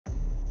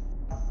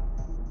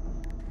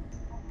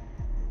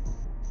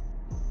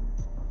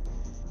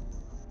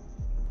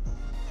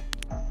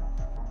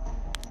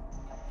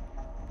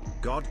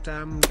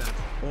Goddamn dad,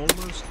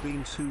 almost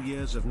been 2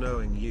 years of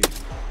knowing you,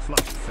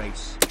 fluff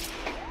face.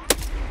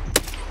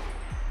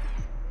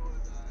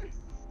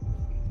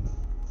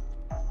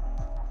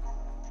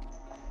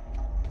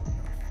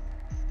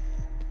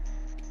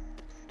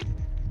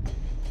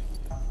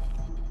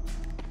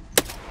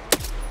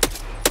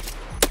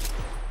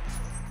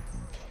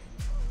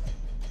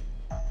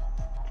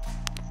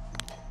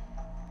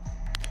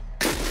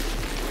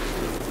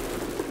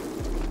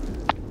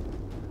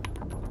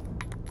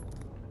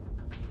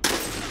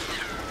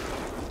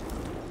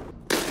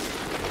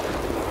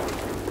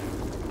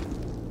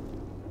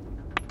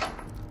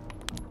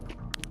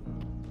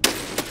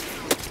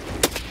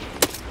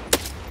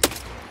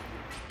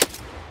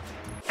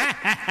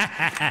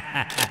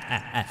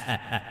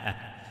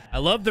 I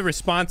love the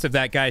response of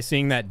that guy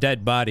seeing that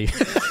dead body.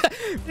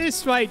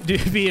 This might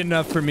be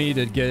enough for me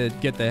to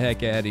get the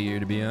heck out of here,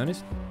 to be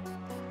honest.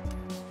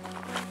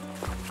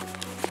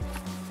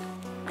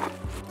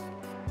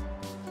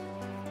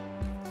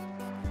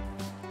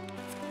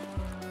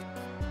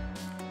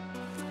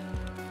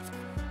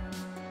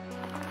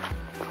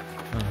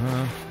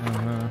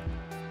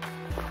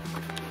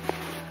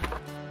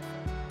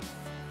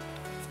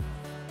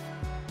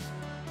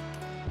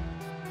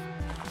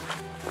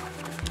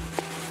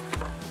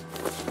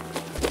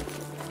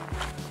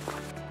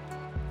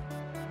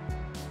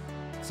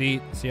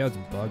 See how it's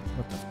bugged?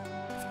 What the?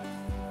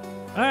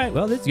 Alright,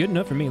 well, that's good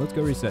enough for me. Let's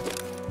go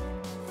reset.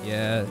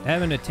 Yeah,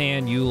 having a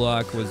tan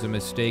U-lock was a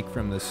mistake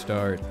from the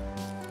start.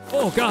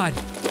 Oh, God!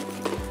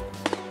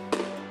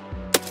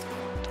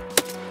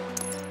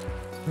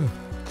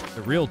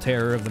 The real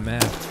terror of the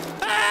map.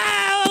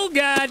 Oh,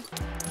 God!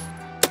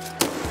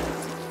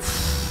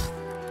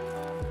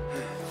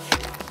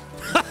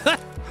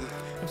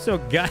 I'm so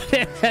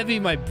goddamn heavy,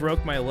 I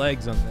broke my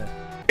legs on that.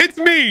 It's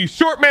me,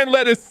 Short Man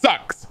Lettuce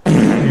Sucks.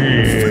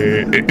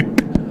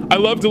 I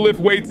love to lift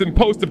weights and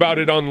post about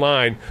it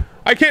online.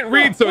 I can't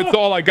read, so it's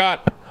all I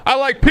got. I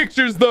like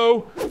pictures,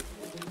 though.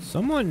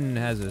 Someone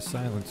has a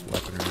silenced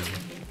weapon around here.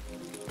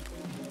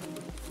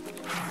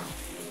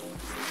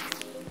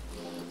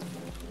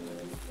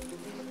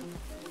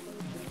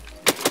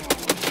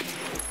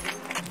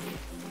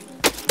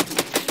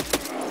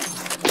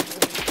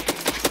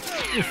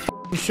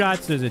 How many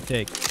shots does it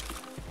take? Are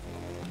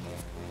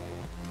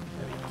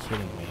you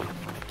kidding me?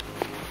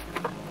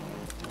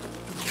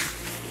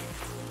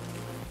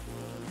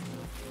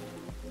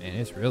 Man,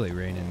 it's really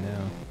raining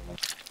now.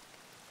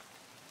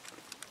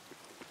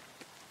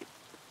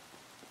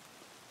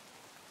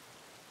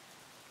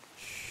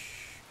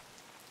 Shh.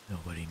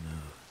 Nobody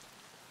move.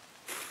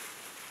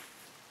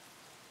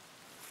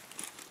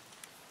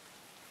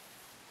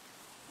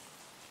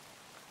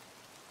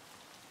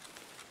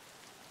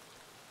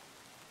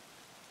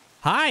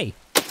 Hi!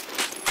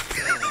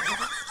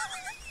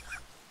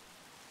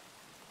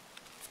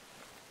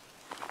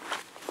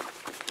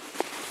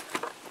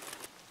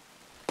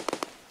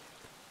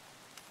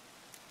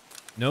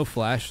 No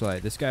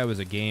flashlight. This guy was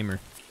a gamer.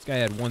 This guy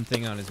had one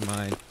thing on his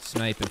mind.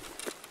 Sniping.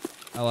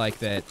 I like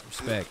that.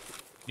 Respect.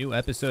 New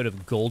episode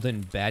of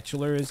Golden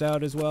Bachelor is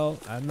out as well.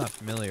 I'm not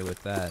familiar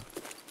with that.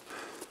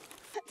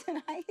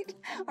 Tonight,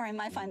 or I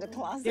might find a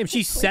closet. Damn,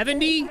 she's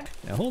 70?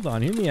 Now, hold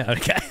on. Hear me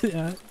out, guys.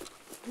 Hear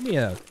me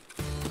out.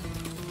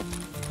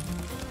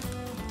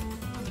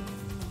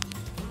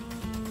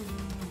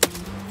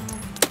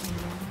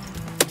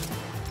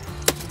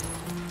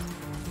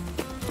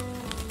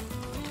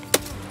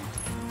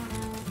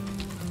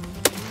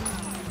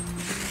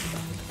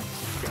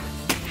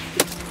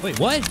 Wait,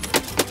 what?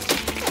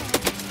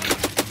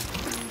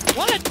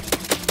 What?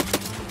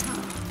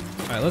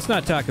 All right, let's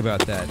not talk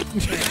about that.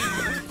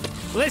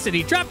 Listen,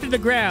 he dropped to the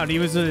ground. He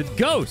was a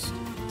ghost.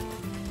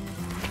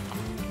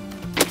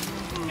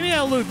 Give me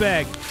that loot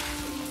bag.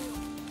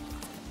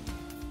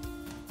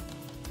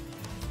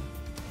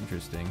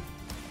 Interesting.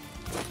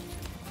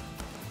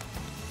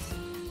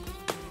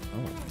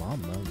 Oh,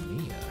 mamma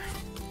mia.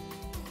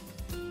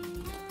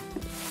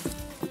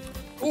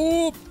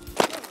 Oop!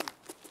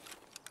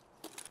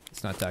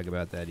 Let's not talk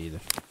about that either.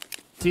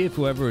 See if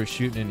whoever was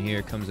shooting in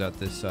here comes out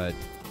this side.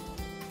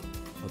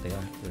 Oh, they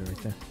are. They're right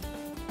there.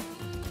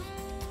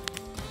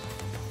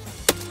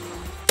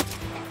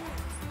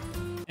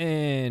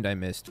 And I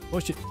missed. Oh,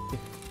 shit.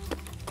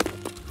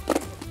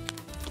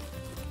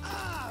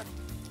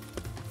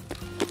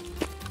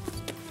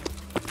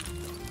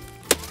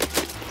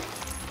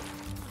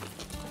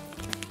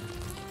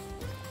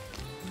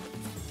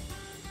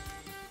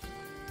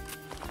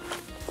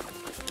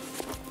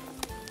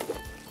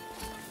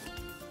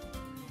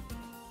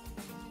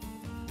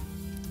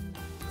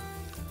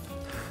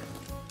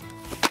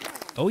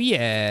 Oh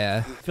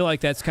yeah, I feel like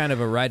that's kind of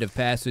a rite of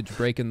passage,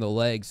 breaking the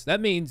legs. That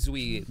means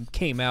we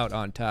came out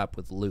on top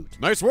with loot.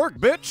 Nice work,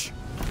 bitch!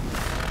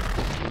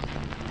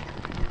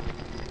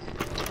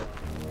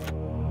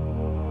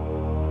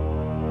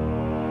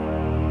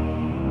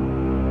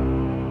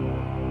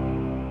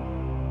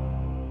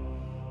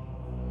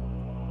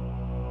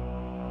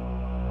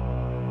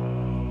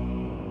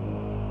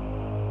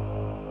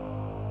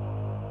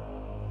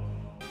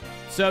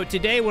 So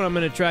today what I'm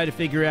going to try to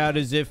figure out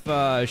is if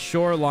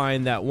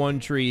shoreline, that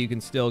one tree you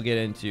can still get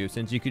into,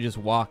 since you could just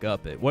walk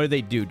up it. What do they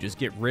do? Just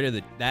get rid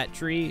of that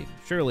tree?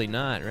 Surely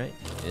not, right?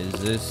 Is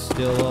this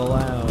still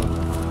allowed?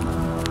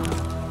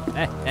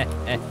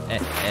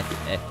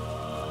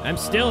 I'm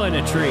still in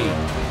a tree.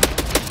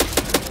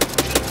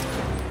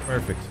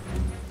 Perfect.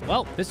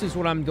 Well, this is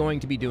what I'm going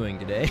to be doing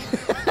today.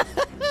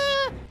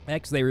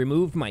 X, they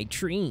removed my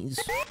trees.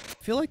 I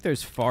feel like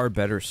there's far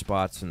better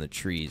spots in the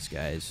trees,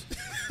 guys.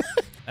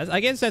 I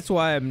guess that's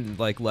why I'm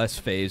like less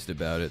phased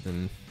about it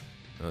than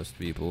most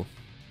people.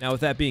 Now,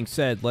 with that being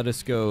said, let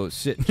us go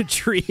sit in a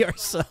tree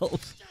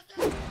ourselves.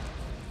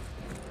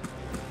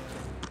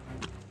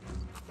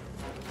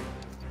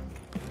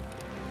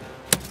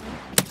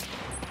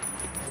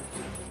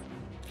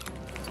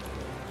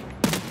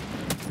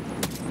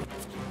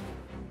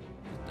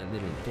 A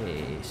little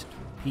taste.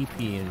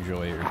 PP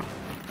enjoyer.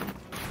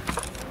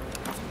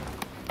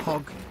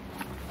 Hog.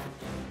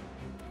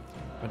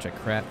 Bunch of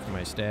crap for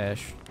my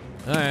stash.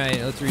 Alright,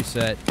 let's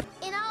reset.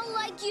 And I'll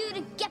like you to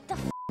get the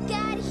f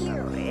out of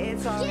here.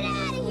 Get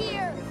out of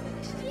here.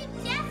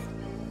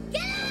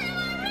 Get out of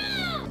my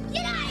room.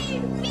 Get out of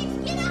here,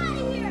 bitch. Get out of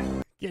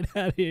here. Get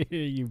out of here,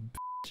 you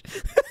bitch.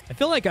 I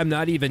feel like I'm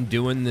not even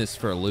doing this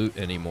for loot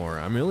anymore.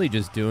 I'm really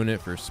just doing it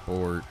for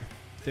sport.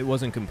 If it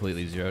wasn't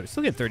completely zeroed, I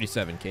still get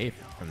 37k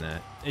from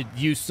that.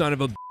 You son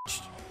of a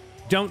bitch.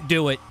 Don't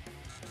do it.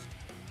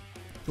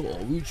 Oh,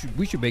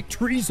 we should make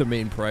trees a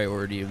main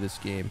priority of this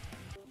game.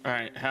 All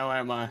right, how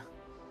am I?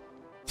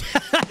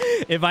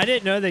 If I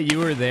didn't know that you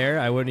were there,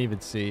 I wouldn't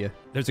even see you.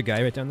 There's a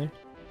guy right down there.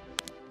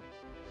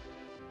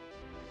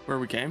 Where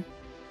we came?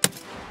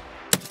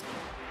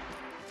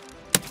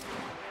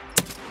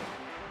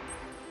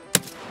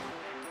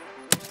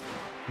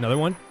 Another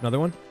one? Another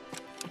one?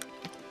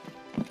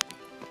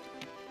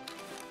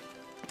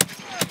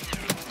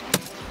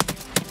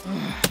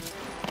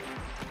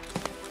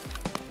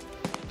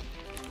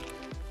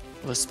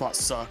 This spot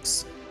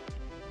sucks.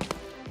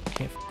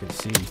 Can't fucking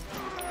see.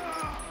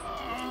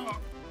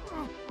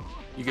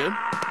 You good?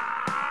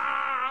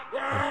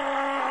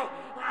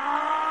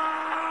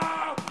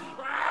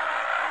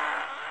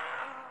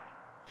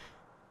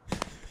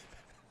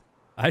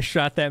 I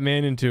shot that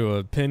man into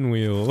a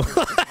pinwheel.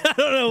 I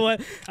don't know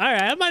what. All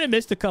right, I might have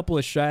missed a couple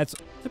of shots.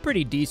 It's a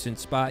pretty decent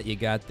spot you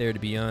got there, to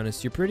be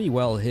honest. You're pretty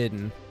well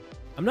hidden.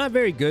 I'm not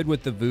very good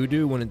with the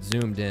voodoo when it's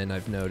zoomed in,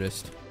 I've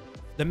noticed.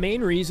 The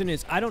main reason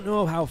is I don't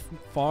know how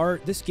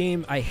far this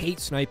game. I hate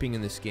sniping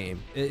in this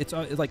game. It's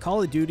like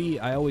Call of Duty.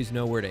 I always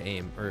know where to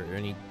aim, or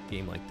any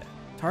game like that.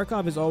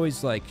 Tarkov is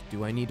always like,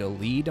 do I need a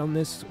lead on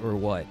this or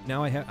what?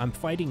 Now I'm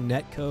fighting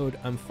netcode.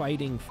 I'm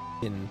fighting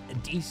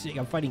DC.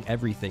 I'm fighting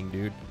everything,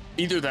 dude.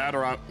 Either that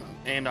or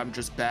I'm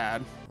just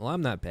bad. Well,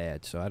 I'm not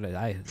bad, so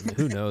I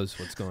who knows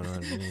what's going on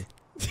with me.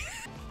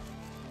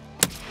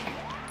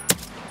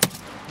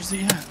 Where's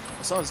he at?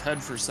 I saw his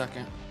head for a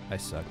second. I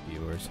suck,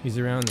 viewers. He's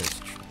around this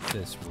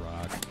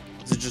rock.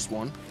 Is it just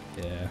one?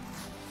 Yeah,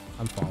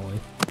 I'm falling.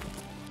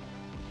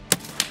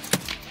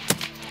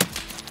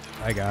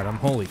 I got him.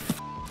 Holy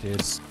dude.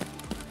 Let's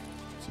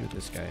see what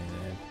this guy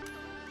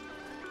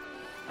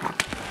had.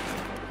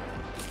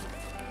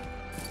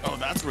 Oh,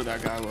 that's where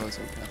that guy was.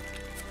 Okay.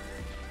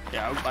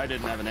 Yeah, I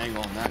didn't have an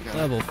angle on that guy.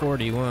 Level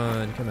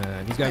 41. Come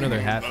on. He's got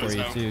another hat for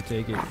you too.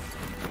 Take it. You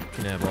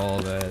can have all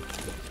of that.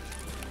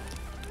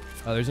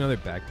 Oh, there's another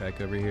backpack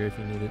over here if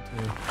you need it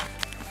too.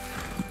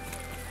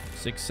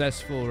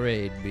 Successful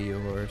raid, be a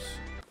horse.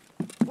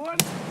 What?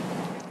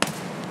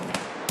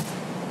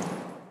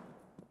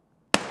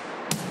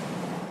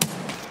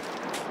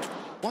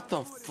 What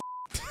the f?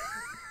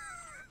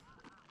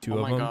 Two of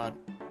them. Oh my god.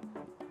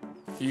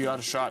 You got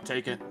a shot,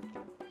 take it.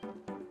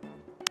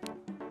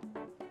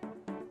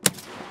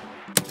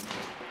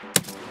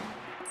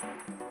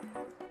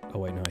 Oh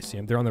wait, no, I see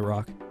him. They're on the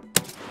rock.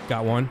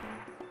 Got one.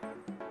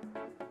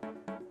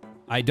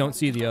 I don't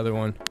see the other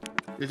one.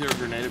 They threw a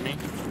grenade at me.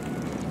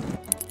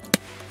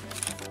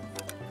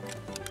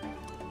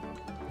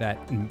 That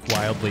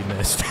wildly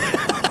missed.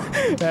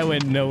 That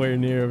went nowhere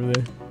near over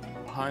there.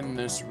 Behind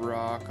this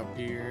rock up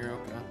here,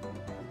 okay.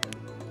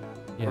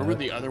 Yeah, Where would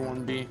the other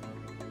one be?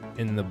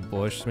 in the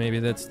bush maybe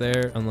that's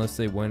there, unless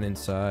they went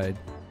inside.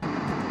 We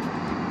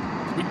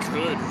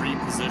could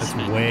reposition That's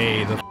it.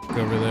 way the f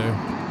over there.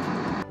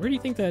 Where do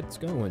you think that's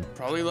going?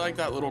 Probably like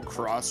that little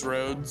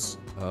crossroads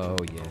Oh,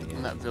 yeah, in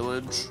yeah. that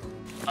village.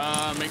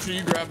 Make sure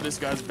you grab this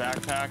guy's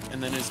backpack,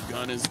 and then his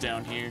gun is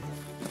down here.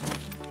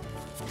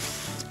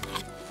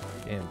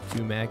 Damn,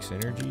 2 max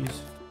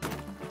energies.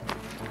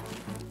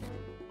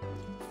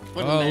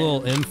 What Oh, a name?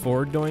 little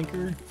M4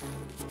 doinker.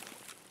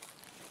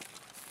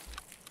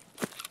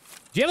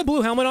 Do you have a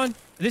blue helmet on?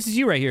 This is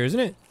you right here, isn't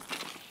it?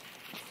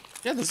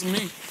 Yeah, this is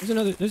me.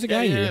 There's a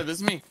guy here. Yeah, this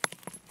is me.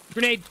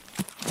 Grenade.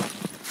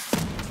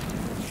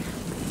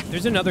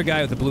 There's another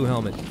guy with a blue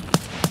helmet.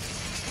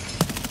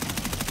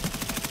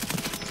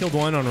 Killed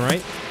one on the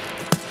right.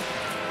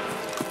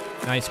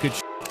 Nice, good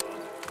sh.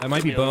 That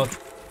might be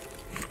both.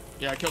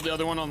 Yeah, I killed the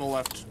other one on the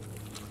left.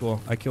 Cool.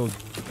 I killed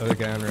the other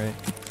guy on the right.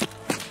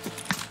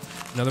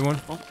 Another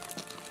one. Oh.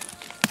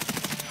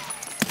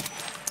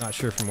 Not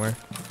sure from where.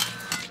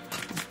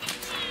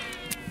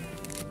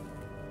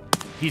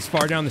 He's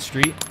far down the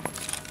street.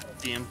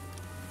 See him.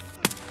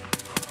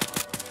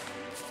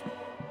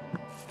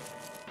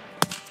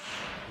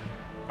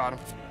 Got him.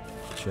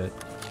 Shit.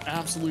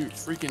 Absolute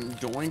freaking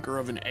doinker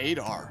of an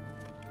ADAR.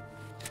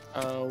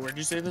 Where'd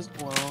you say this?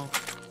 Well,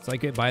 It's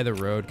like it by the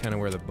road, kind of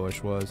where the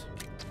bush was.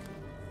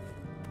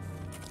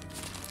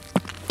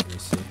 Let me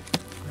see.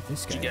 What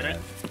this guy Did you get it?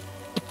 have?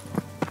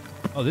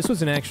 Oh, this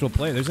was an actual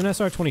play. There's an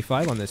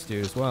SR-25 on this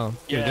dude as well.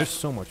 Dude, Yeah. there's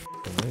so much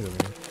f***ing loot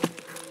over here.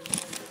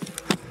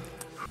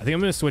 I think I'm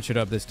gonna switch it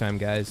up this time,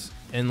 guys,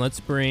 and let's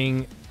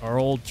bring our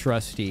old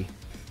trusty.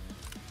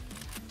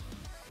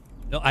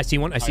 No, I see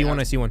one. I see one.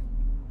 I see one.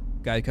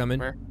 Guy coming.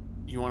 where?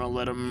 You want to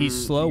let him?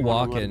 He's slow you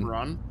wanna let him walking.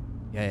 Run.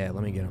 Yeah, yeah.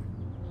 Let me get him.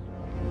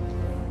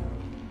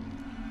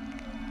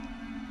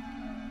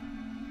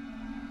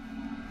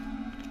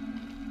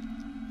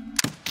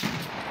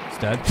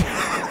 Stud.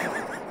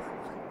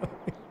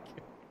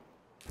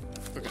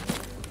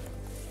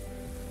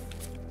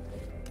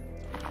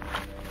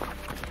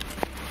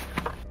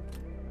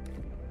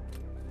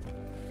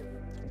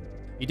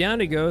 You down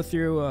to go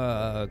through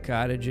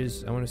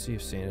cottages? I want to see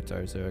if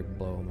Sanitar's there. I can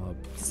blow him up.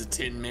 Does a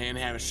tin man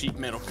have a sheet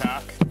metal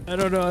cock? I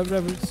don't know. I've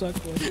never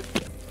sucked one.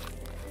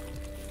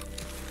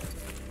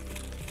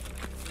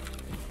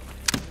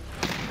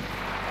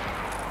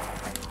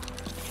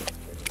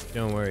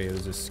 Don't worry, it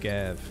was a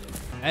scav.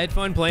 I had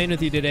fun playing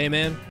with you today,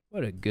 man.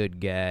 What a good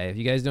guy. If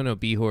you guys don't know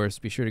Bhorse,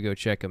 be sure to go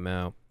check him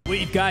out.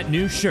 We've got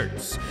new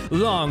shirts,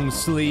 long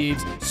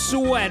sleeves,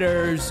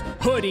 sweaters,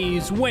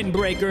 hoodies,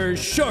 windbreakers,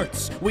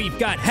 shorts. We've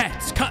got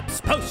hats, cups,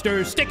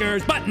 posters,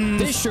 stickers,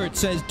 buttons. This shirt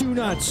says, "Do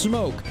not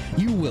smoke,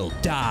 you will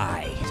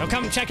die." So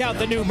come check out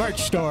the new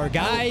merch store,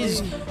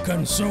 guys.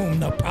 Consume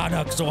the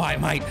product so I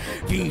might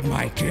feed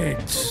my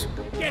kids.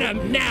 Get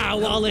them now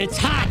while it's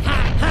hot,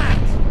 hot, hot.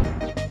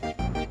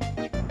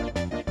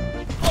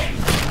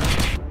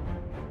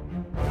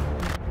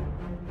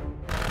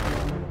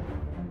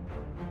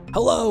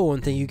 Hello,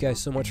 and thank you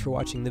guys so much for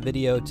watching the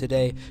video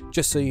today.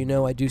 Just so you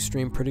know, I do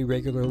stream pretty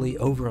regularly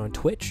over on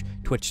Twitch,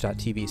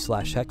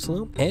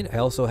 twitch.tv/HEXLOOM, and I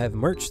also have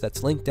merch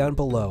that's linked down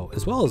below,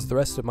 as well as the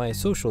rest of my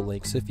social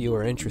links if you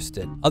are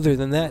interested. Other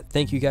than that,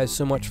 thank you guys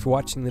so much for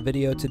watching the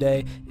video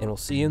today, and we'll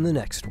see you in the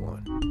next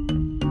one.